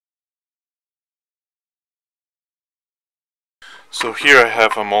So here I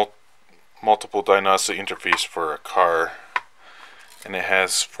have a multiple diagnostic interface for a car, and it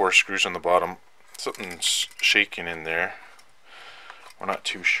has 4 screws on the bottom. Something's shaking in there. We're not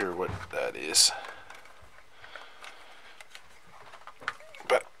too sure what that is,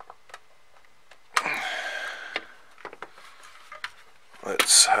 but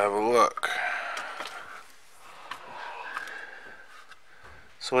let's have a look.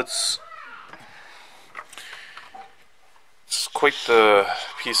 So it's quite the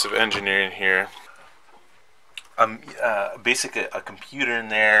piece of engineering here. Basically a computer in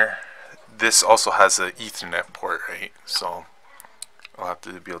there. This also has an Ethernet port, right? So I'll have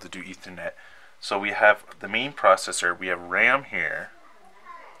to be able to do Ethernet. So we have the main processor, we have RAM here.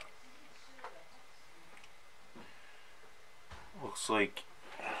 Looks like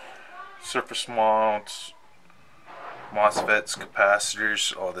surface mount, MOSFETs,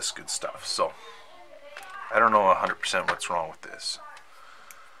 capacitors, all this good stuff. So I don't know 100% what's wrong with this,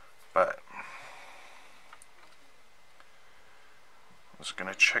 but I'm just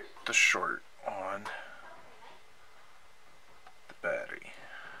gonna check the short on the battery,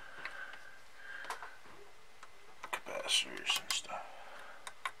 capacitors and stuff.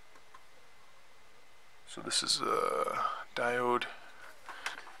 So this is a diode.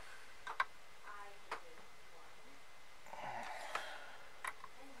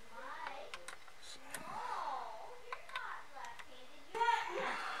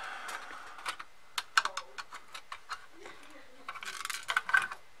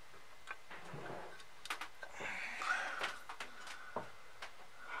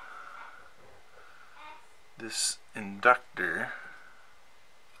 This inductor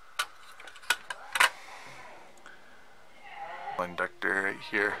right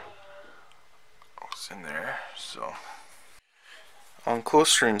here was in there. So on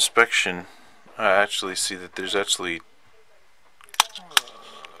closer inspection, I actually see that there's actually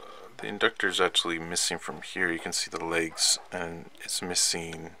the inductor is actually missing from here. You can see the legs, and it's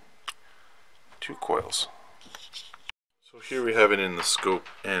missing 2 coils. So here we have it in the scope,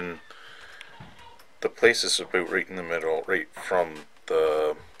 and the place is about right in the middle, right from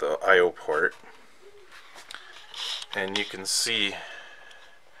the I/O port, and you can see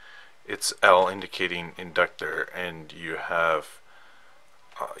it's L indicating inductor, and you have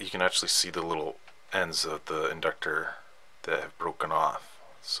you can actually see the little ends of the inductor that have broken off.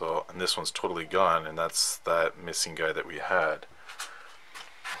 So, and this one's totally gone, and that's that missing guy that we had.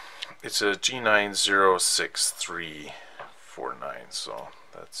 It's a G906349, so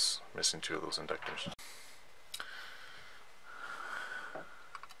that's missing 2 of those inductors.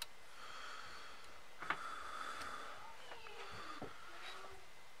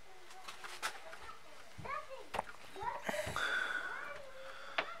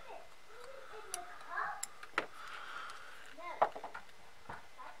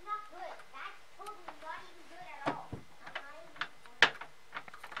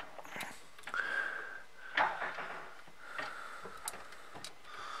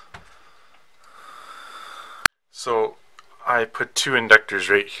 So I put 2 inductors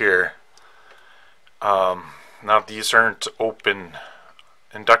right here. Now these aren't open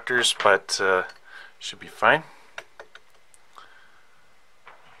inductors, but should be fine.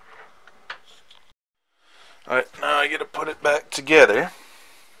 Alright, now I gotta put it back together.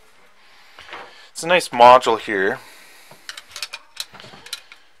 It's a nice module here.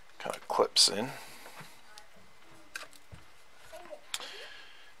 Kind of clips in.